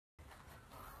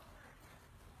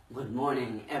Good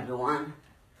morning, everyone.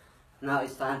 Now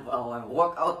it's time for our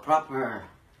workout proper.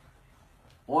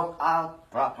 Workout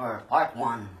proper, part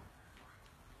 1.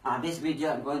 This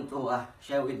video I'm going to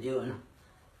share with you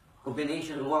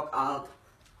combination workout,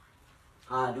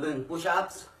 doing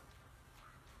push-ups,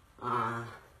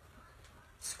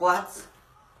 squats,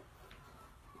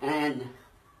 and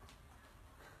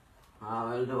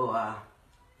we'll do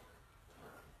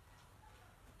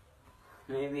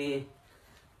maybe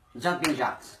jumping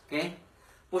jacks, okay?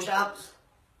 Push-ups,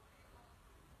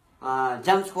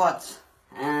 jump squats,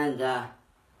 and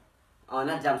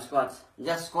not jump squats,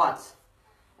 just squats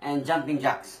and jumping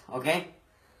jacks, okay?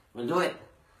 We'll do it.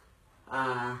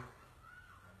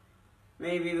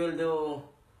 Maybe we'll do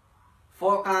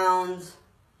 4 counts,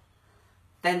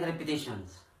 10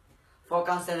 repetitions. 4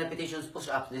 counts, 10 repetitions,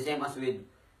 push-ups, the same as with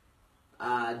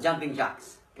jumping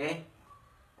jacks, okay?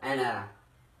 And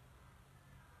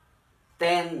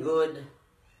 10 good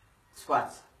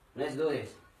squats. Let's do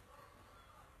this.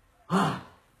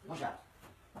 Push-ups.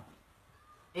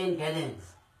 In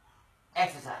cadence.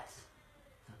 Exercise.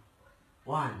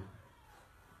 1,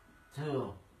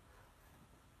 2,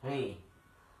 3,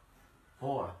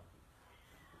 4,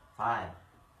 5,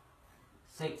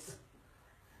 6,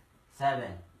 7,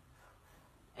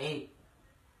 8,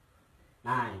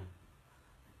 9,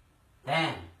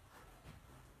 10.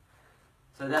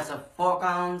 So that's a 4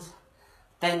 counts,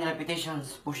 10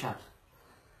 repetitions push-ups.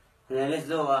 And then let's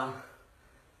do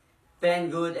 10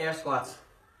 good air squats.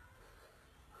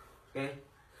 Okay?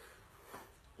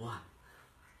 1,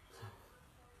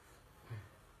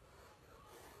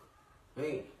 2,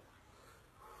 3,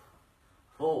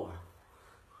 4,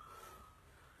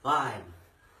 5,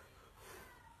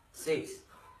 6,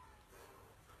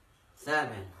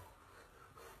 7,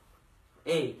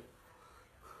 8,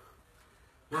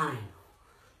 9,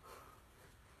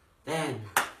 10.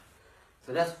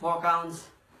 So that's 4 counts,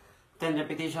 10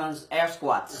 repetitions, air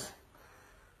squats.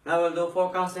 Now we'll do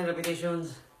 4 counts, 10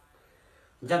 repetitions,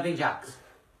 jumping jacks.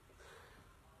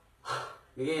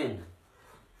 Begin.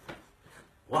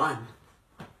 1,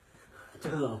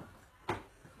 2,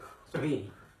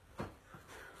 3,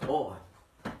 4,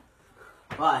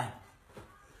 5,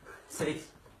 6,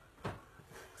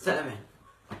 7,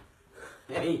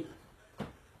 8,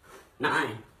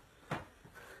 9,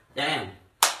 10.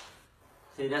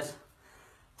 See, that's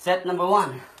set number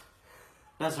 1.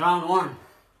 That's round 1.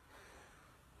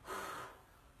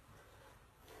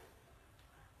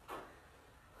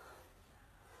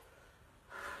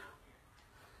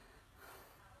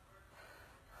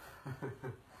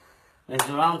 Let's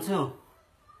do round 2.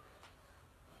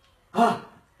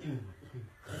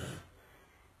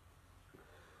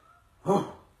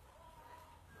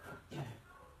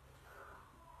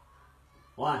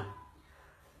 1,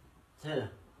 2,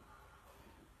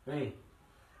 3,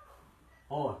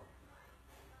 4,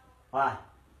 5,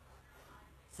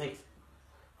 6,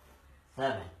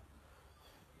 7,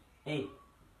 8,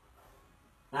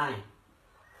 9,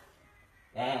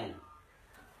 10.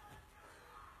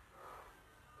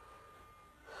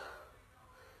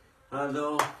 I'll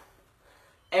do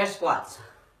air squats.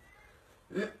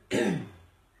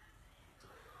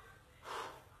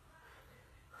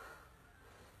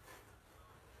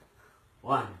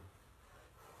 1,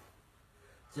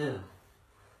 2,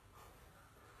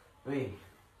 3,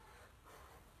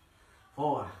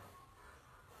 4,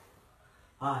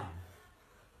 5,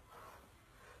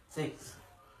 6,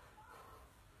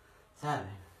 7,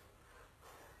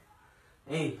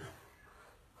 8,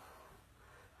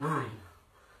 9,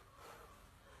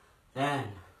 10.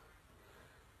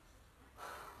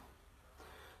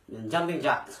 Then jumping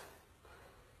jacks.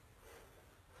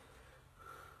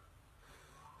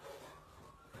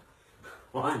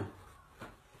 1,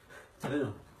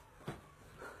 2,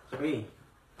 3,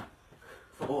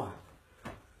 4,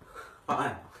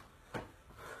 5,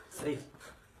 6,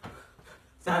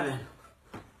 7,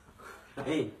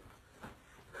 8,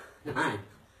 9,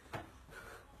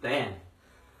 10.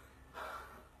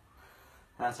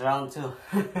 That's round 2.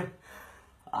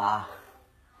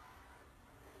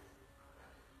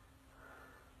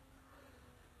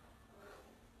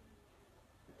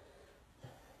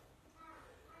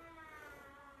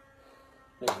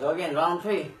 Let's go again, round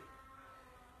 3.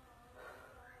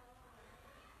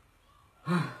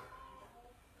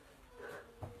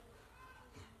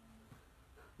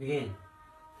 Begin.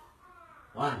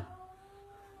 1,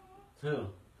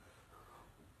 2,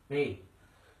 3,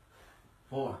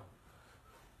 4,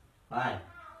 5,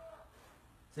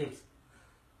 6,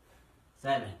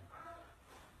 7,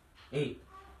 8,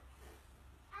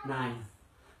 9,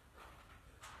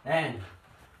 10.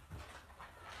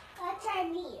 What's our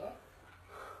beer?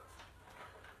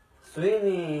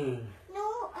 Swimming.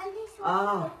 No, and this one.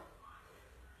 Oh.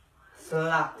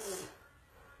 Slacks.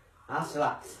 Ah,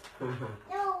 slacks.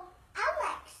 No,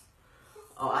 Alex.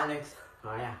 Oh, Alex.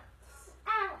 Oh, yeah.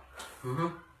 Alex. Mm-hmm.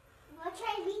 We'll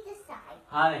try to read this side.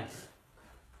 Alex.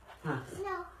 Huh.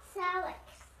 No, it's Alex.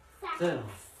 2,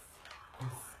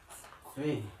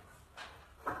 3,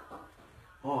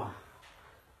 4,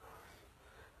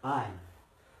 5,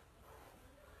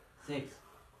 6,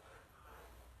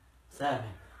 7,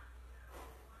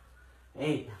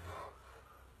 8,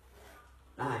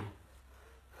 9,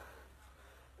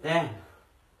 10.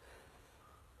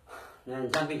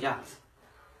 Then jumping jacks.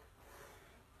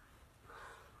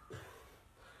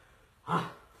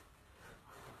 Ah.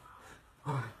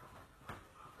 1,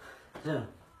 2,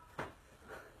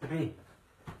 3,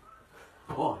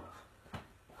 4,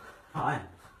 5,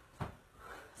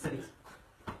 6,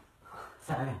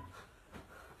 7,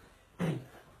 8,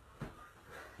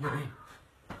 9,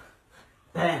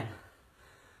 10.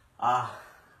 Ah,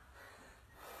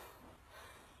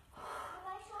 Can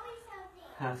I show you something?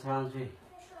 that's round 3. Can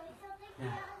I show you something Yeah.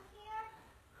 down here?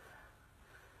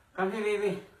 Come here,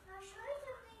 baby. I'll show you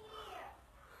something here.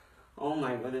 Oh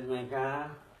my goodness, my God.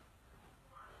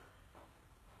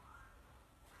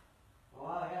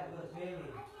 Wow, yeah, good swimming. I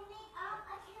can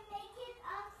make it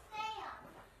stand.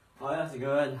 Oh, that's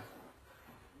good.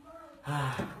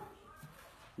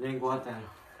 Drink water.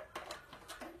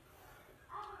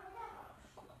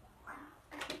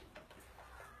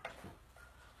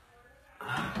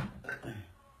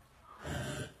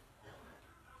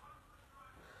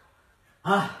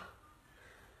 Ah.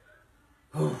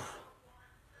 Oof.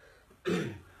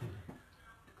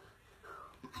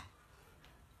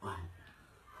 1,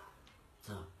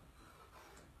 2,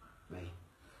 3,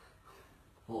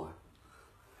 4,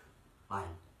 5,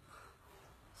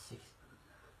 6,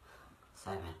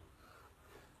 7,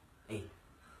 8,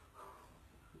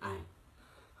 9,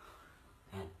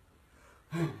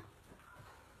 10.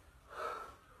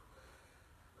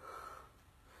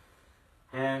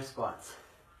 Hair squats.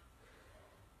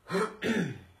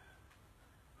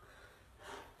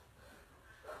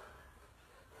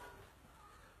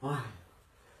 1,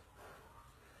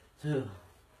 2,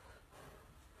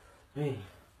 3,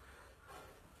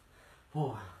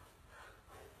 4,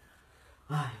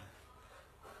 5,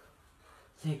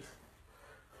 6,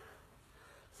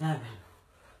 7,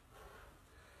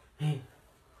 8,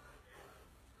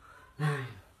 9,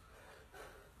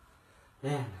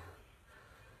 10.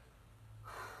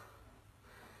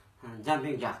 And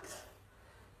jumping jacks.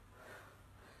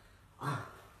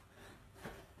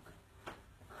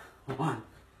 1,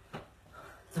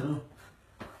 2,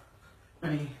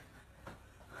 3,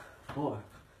 4,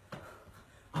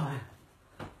 5,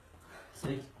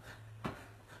 6,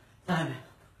 7,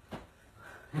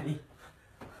 8,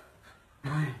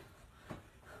 9,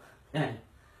 10.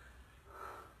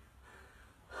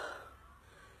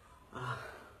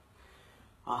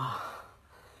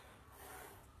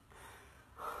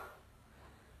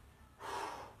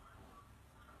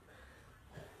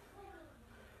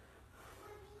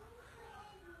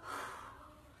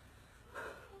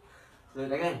 Do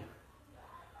it again.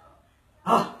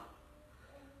 Ah.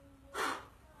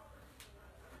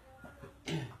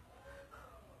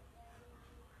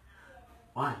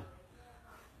 1,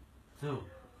 2,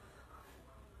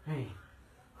 3,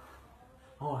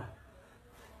 4,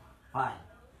 5,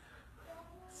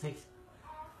 6,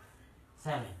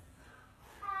 7,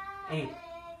 8,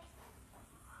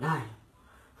 9,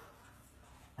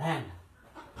 10.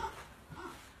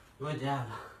 Good job.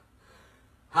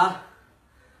 Huh?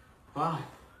 Wow.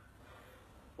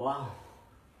 Wow.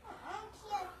 I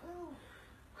can't move.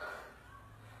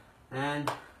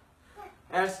 And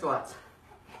air squats.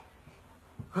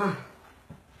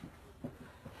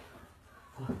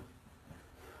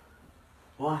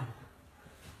 1,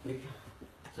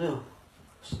 2,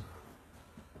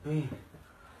 3,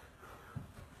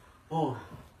 4,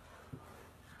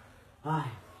 5,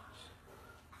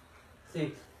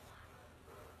 6,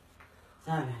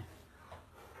 7,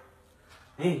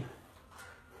 8,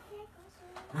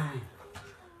 9,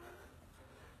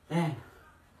 10.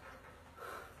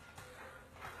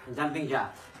 Jumping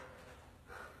jacks.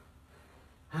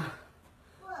 Well,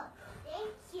 thank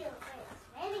you for the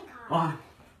spinning car. 1,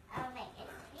 I'll make it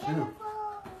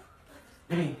beautiful.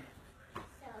 3,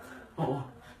 So, 4,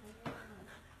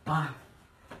 5,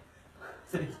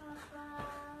 6,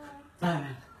 7,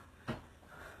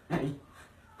 8,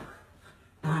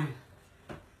 9,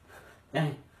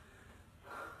 10.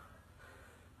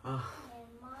 Oh,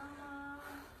 Mama.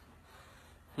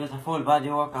 there's a full body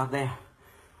workout there.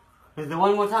 Let's do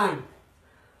one more time.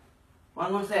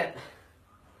 One more set.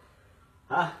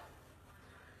 Ah.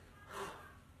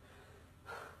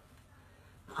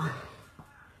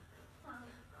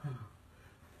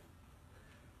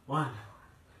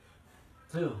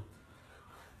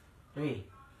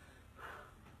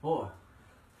 4,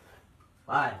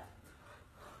 5,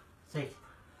 6,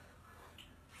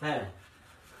 7,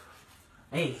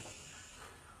 8,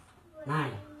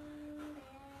 9,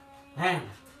 10.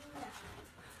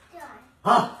 Done.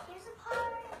 Ah! Here's a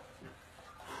part.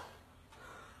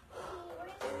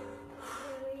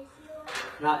 Where is your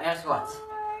Now air squats. lower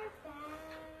back?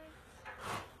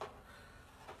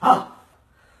 Ah!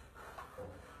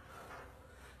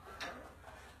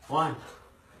 1,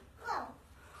 Whoa.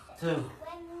 2, Wait a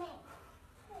minute.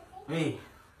 3, Hey, you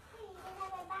can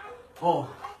have my back. 4,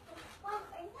 One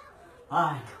or no.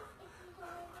 5,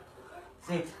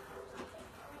 6,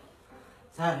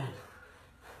 7,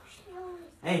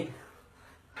 8,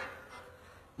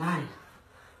 9,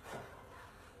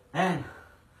 10.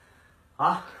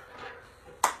 Ah!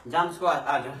 Jump squat,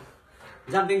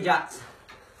 jumping jacks.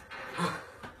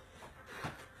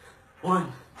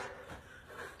 1,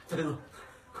 2,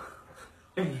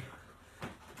 3,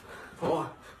 4,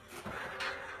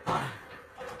 5,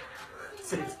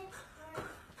 6,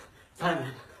 7,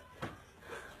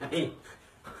 8,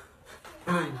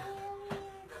 9,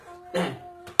 10.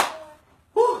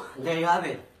 Whew, there you have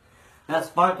it. That's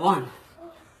part 1.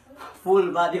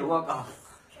 Full body workout.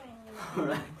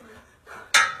 Alright.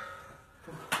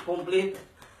 Complete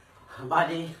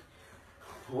body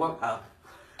workout.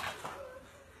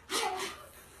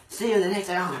 See you in the next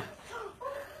round.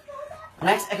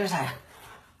 Next exercise.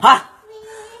 Ha!